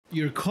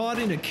You're caught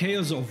in the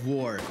chaos of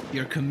war.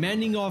 Your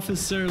commanding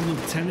officer,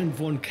 Lieutenant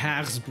von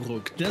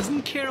Karsbruck,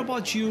 doesn't care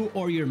about you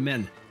or your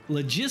men.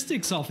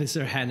 Logistics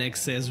Officer Hanek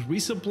says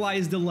resupply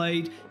is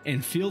delayed,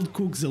 and Field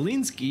Cook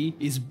Zelinsky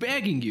is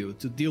begging you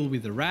to deal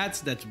with the rats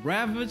that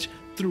ravage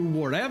through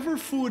whatever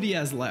food he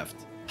has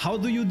left. How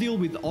do you deal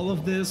with all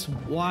of this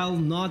while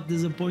not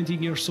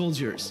disappointing your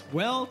soldiers?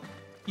 Well,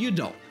 you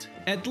don't.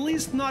 At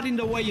least not in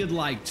the way you'd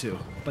like to.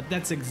 But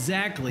that's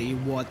exactly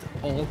what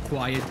All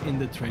Quiet in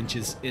the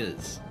Trenches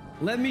is.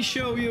 Let me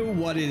show you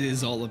what it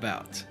is all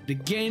about. The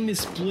game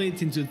is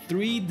split into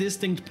 3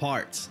 distinct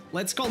parts.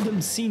 Let's call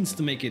them scenes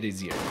to make it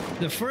easier.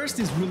 The first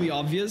is really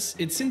obvious,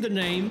 it's in the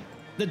name,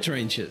 the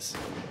trenches.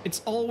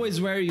 It's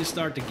always where you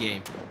start the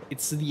game.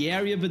 It's the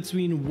area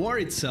between war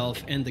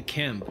itself and the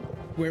camp,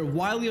 where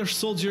while your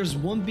soldiers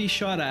won't be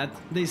shot at,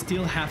 they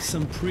still have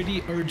some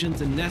pretty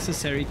urgent and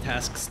necessary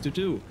tasks to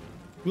do.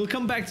 We'll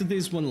come back to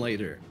this one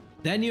later.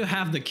 Then you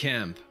have the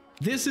camp.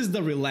 This is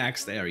the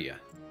relaxed area.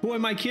 Who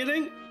am I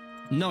kidding?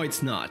 No,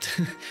 it's not.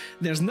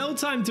 There's no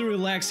time to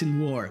relax in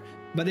war,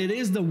 but it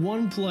is the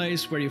one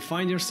place where you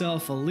find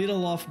yourself a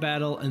little off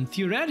battle and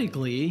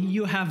theoretically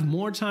you have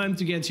more time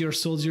to get your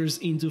soldiers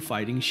into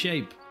fighting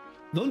shape.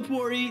 Don't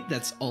worry,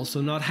 that's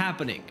also not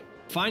happening.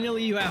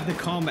 Finally, you have the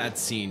combat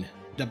scene,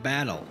 the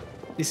battle.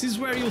 This is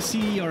where you'll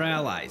see your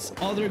allies,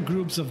 other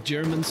groups of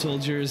German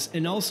soldiers,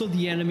 and also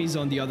the enemies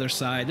on the other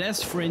side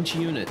as French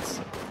units.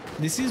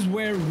 This is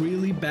where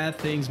really bad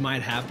things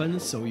might happen,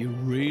 so you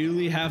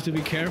really have to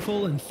be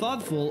careful and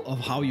thoughtful of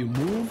how you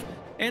move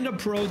and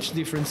approach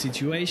different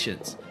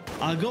situations.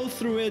 I'll go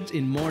through it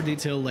in more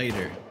detail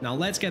later. Now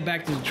let's get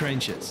back to the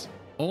trenches.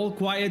 All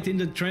Quiet in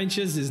the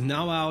Trenches is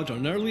now out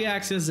on early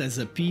access as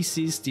a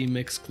PC Steam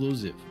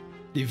exclusive.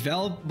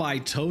 Developed by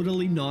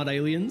Totally Not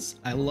Aliens,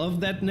 I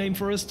love that name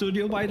for a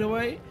studio by the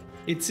way.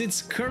 It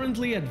sits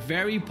currently at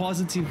very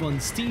positive on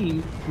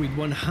Steam with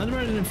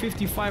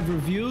 155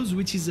 reviews,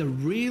 which is a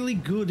really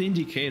good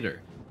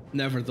indicator.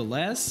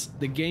 Nevertheless,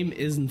 the game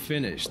isn't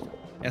finished.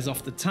 As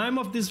of the time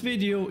of this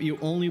video, you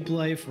only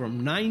play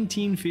from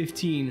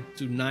 1915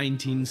 to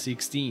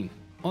 1916.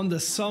 On the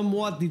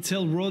somewhat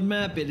detailed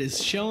roadmap, it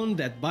is shown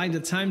that by the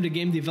time the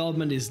game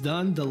development is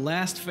done, the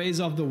last phase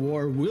of the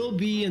war will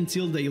be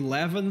until the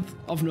 11th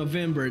of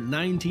November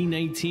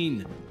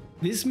 1918.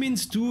 This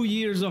means 2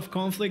 years of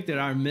conflict that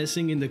are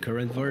missing in the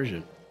current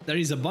version. There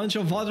is a bunch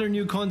of other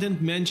new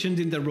content mentioned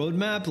in the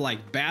roadmap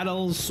like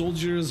battles,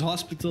 soldiers,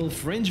 hospital,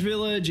 French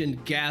village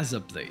and gas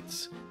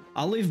updates.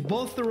 I'll leave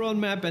both the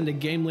roadmap and the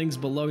game links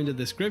below in the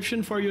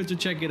description for you to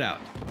check it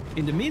out.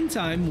 In the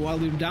meantime, while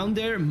you're down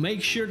there,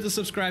 make sure to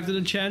subscribe to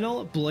the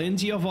channel,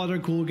 plenty of other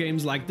cool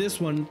games like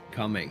this one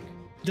coming.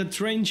 The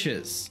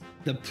Trenches,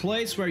 the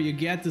place where you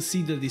get to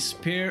see the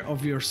despair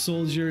of your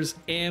soldiers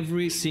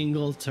every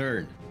single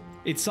turn.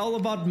 It's all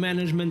about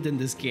management in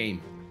this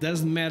game.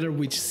 Doesn't matter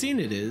which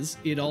scene it is,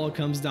 it all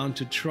comes down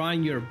to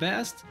trying your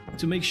best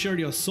to make sure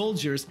your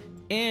soldiers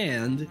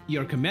and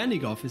your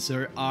commanding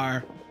officer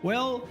are,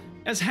 well,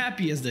 as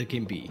happy as they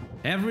can be.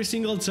 Every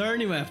single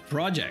turn you have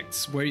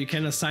projects where you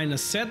can assign a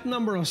set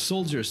number of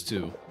soldiers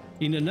to.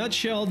 In a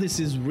nutshell, this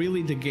is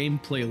really the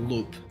gameplay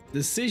loop,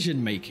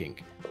 decision making.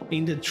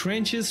 In the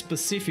trenches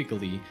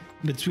specifically,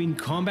 between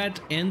combat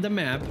and the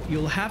map,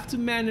 you'll have to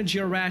manage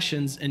your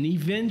rations and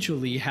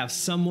eventually have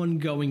someone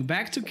going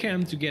back to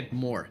camp to get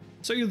more,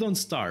 so you don't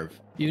starve.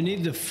 You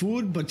need the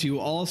food, but you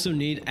also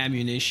need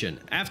ammunition.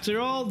 After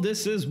all,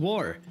 this is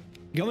war.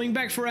 Going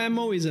back for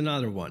ammo is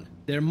another one.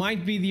 There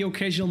might be the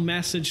occasional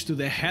message to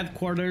the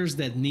headquarters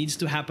that needs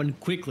to happen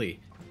quickly.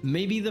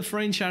 Maybe the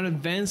French are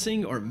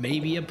advancing, or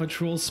maybe a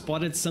patrol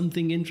spotted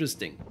something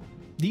interesting.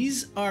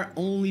 These are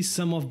only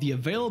some of the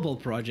available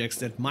projects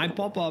that might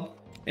pop up,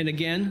 and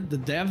again, the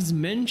devs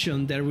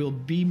mentioned there will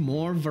be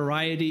more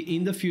variety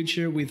in the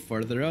future with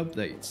further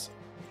updates.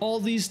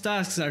 All these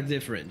tasks are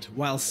different.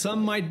 While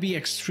some might be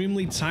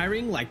extremely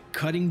tiring, like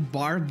cutting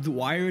barbed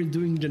wire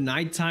during the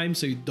nighttime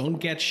so you don't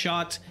get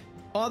shot,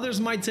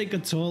 others might take a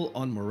toll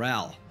on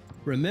morale.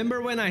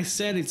 Remember when I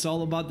said it's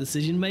all about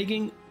decision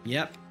making?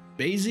 Yep,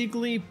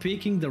 basically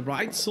picking the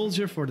right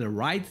soldier for the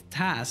right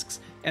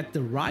tasks at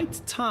the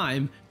right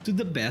time to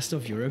the best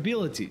of your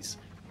abilities.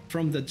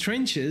 From the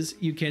trenches,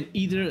 you can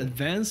either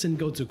advance and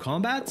go to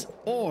combat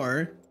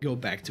or go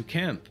back to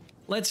camp.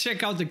 Let's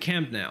check out the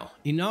camp now.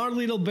 In our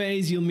little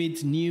base, you'll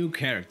meet new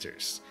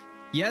characters.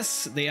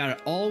 Yes, they are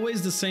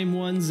always the same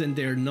ones and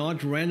they're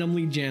not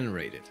randomly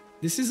generated.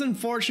 This is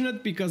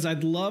unfortunate because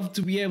I'd love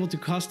to be able to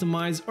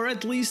customize or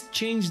at least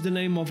change the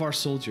name of our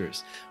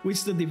soldiers,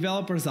 which the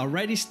developers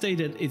already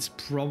stated it's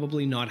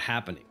probably not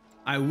happening.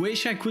 I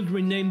wish I could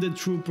rename the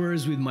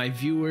troopers with my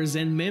viewers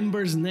and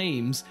members'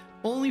 names,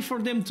 only for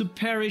them to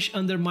perish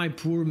under my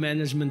poor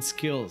management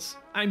skills.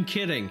 I'm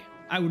kidding,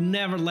 I would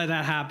never let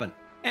that happen.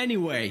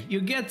 Anyway, you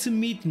get to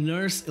meet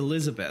Nurse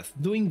Elizabeth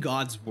doing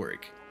God's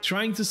work,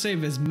 trying to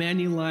save as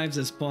many lives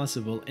as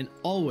possible and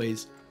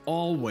always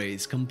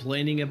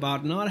complaining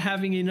about not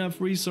having enough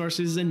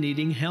resources and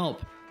needing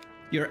help.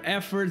 Your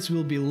efforts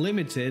will be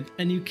limited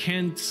and you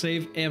can't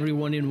save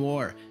everyone in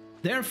war.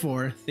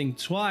 Therefore, think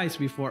twice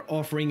before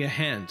offering a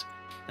hand.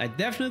 I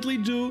definitely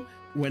do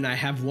when I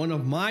have one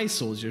of my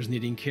soldiers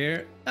needing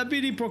care. A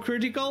bit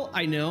hypocritical,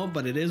 I know,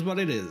 but it is what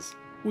it is.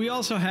 We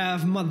also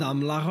have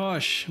Madame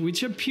Laroche,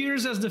 which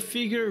appears as the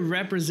figure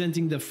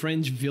representing the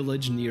French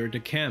village near the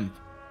camp.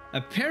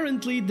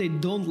 Apparently, they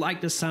don't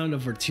like the sound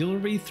of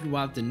artillery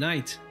throughout the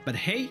night, but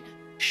hey,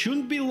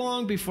 shouldn't be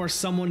long before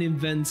someone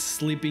invents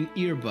sleeping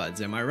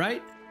earbuds, am I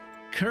right?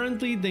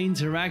 Currently, the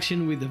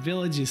interaction with the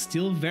village is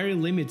still very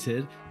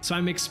limited, so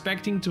I'm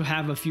expecting to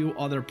have a few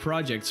other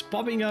projects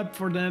popping up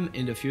for them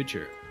in the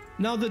future.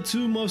 Now the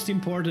two most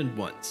important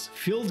ones,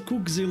 Field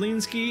Cook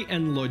Zielinski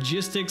and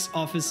Logistics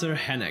Officer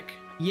Hennek.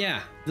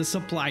 Yeah, the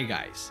supply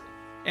guys.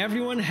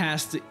 Everyone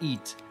has to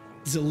eat.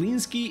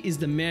 Zielinski is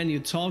the man you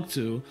talk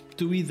to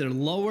either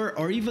lower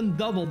or even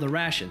double the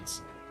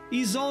rations.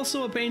 He's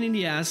also a pain in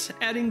the ass,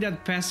 adding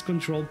that pest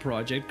control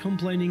project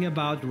complaining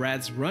about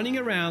rats running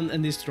around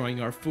and destroying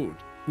our food.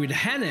 With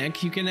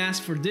Hennek, you can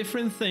ask for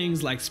different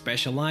things like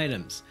special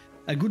items.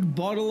 A good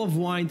bottle of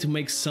wine to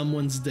make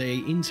someone's day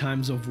in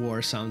times of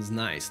war sounds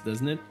nice,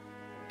 doesn't it?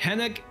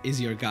 Hennek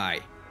is your guy.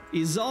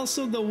 He's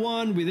also the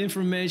one with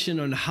information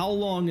on how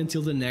long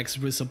until the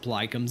next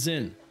resupply comes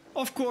in.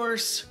 Of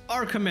course,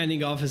 our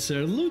commanding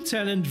officer,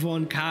 Lieutenant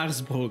von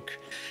Karsbruck,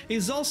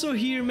 is also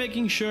here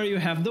making sure you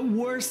have the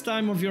worst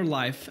time of your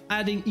life,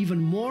 adding even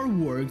more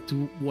work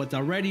to what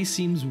already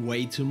seems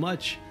way too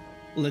much.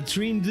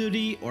 Latrine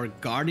duty or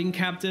guarding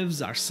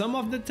captives are some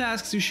of the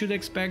tasks you should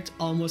expect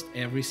almost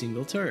every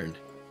single turn.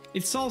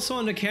 It's also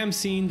on the camp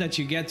scene that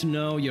you get to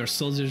know your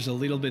soldiers a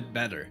little bit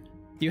better.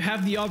 You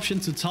have the option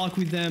to talk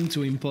with them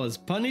to impose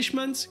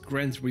punishments,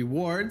 grant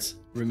rewards,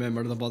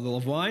 remember the bottle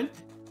of wine,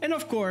 and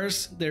of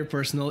course, their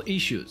personal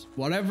issues,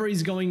 whatever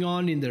is going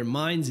on in their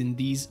minds in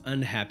these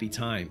unhappy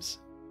times.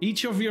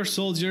 Each of your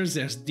soldiers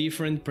has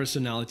different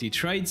personality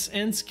traits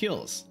and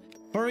skills.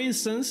 For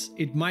instance,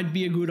 it might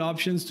be a good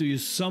option to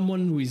use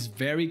someone who is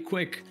very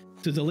quick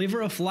to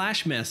deliver a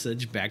flash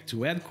message back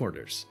to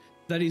headquarters.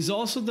 That is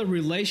also the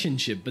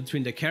relationship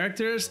between the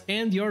characters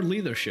and your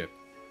leadership.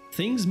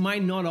 Things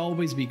might not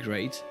always be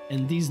great,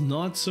 and these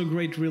not so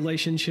great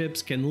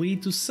relationships can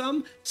lead to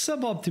some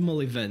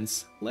suboptimal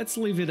events. Let's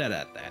leave it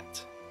at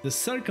that. The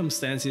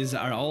circumstances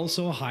are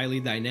also highly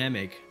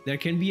dynamic. There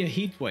can be a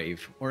heat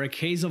wave or a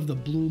case of the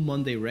Blue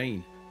Monday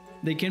rain.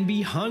 They can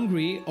be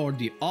hungry or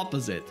the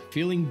opposite,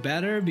 feeling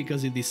better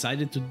because they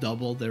decided to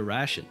double their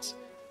rations.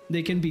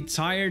 They can be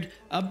tired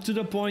up to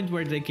the point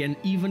where they can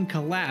even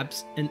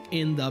collapse and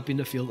end up in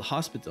the field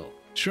hospital.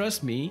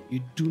 Trust me,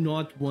 you do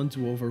not want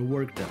to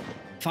overwork them.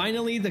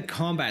 Finally, the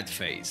combat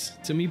phase.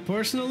 To me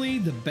personally,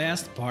 the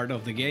best part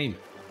of the game.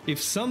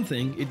 If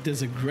something, it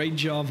does a great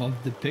job of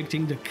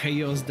depicting the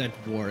chaos that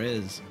war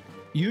is.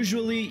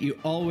 Usually, you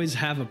always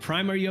have a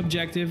primary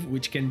objective,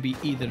 which can be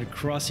either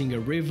crossing a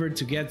river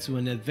to get to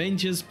an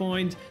advantageous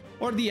point,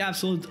 or the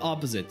absolute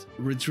opposite,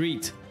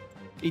 retreat.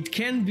 It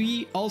can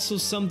be also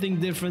something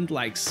different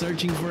like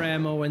searching for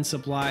ammo and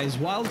supplies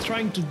while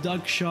trying to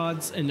duck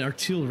shots and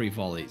artillery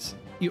volleys.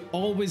 You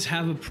always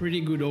have a pretty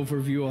good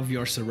overview of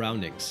your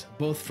surroundings,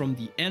 both from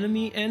the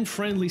enemy and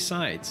friendly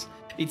sides.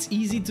 It's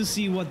easy to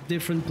see what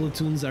different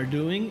platoons are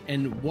doing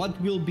and what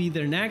will be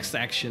their next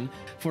action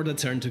for the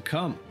turn to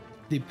come.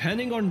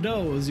 Depending on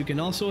those, you can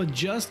also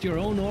adjust your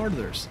own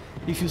orders.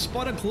 If you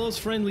spot a close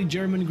friendly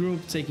German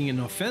group taking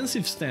an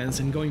offensive stance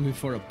and going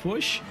for a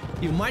push,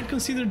 you might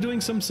consider doing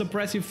some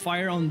suppressive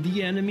fire on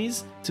the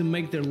enemies to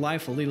make their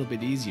life a little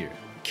bit easier.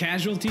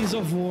 Casualties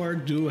of war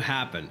do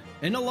happen,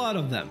 and a lot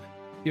of them.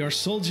 Your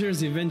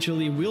soldiers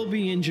eventually will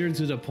be injured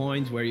to the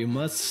point where you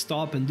must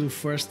stop and do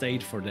first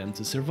aid for them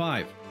to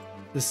survive.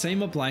 The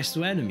same applies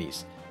to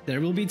enemies.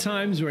 There will be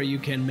times where you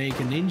can make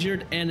an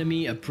injured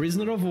enemy a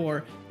prisoner of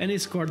war and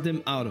escort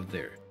them out of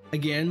there.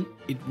 Again,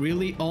 it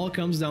really all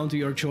comes down to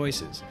your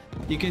choices.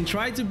 You can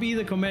try to be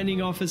the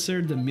commanding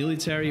officer the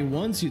military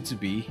wants you to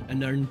be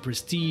and earn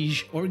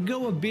prestige, or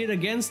go a bit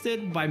against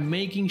it by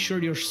making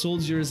sure your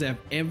soldiers have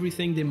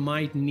everything they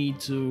might need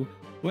to,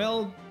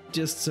 well,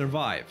 just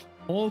survive.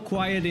 All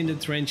Quiet in the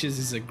Trenches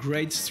is a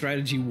great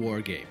strategy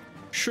war game.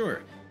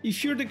 Sure,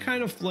 if you're the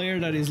kind of player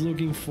that is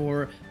looking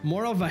for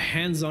more of a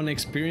hands-on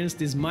experience,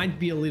 this might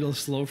be a little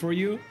slow for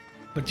you.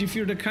 But if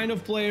you're the kind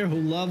of player who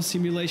loves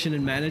simulation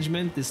and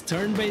management, this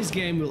turn-based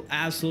game will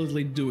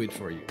absolutely do it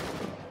for you.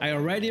 I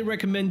already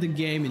recommend the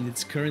game in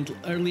its current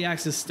early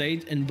access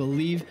state and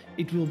believe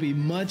it will be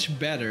much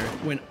better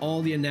when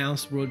all the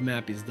announced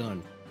roadmap is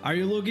done. Are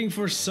you looking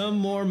for some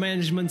more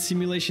management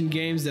simulation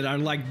games that are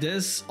like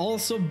this,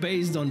 also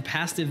based on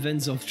past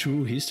events of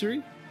true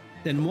history?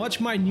 Then watch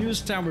my News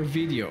Tower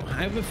video.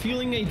 I have a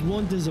feeling it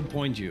won't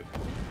disappoint you.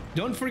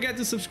 Don't forget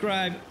to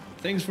subscribe.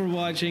 Thanks for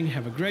watching,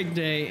 have a great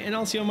day, and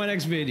I'll see you on my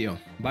next video.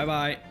 Bye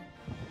bye.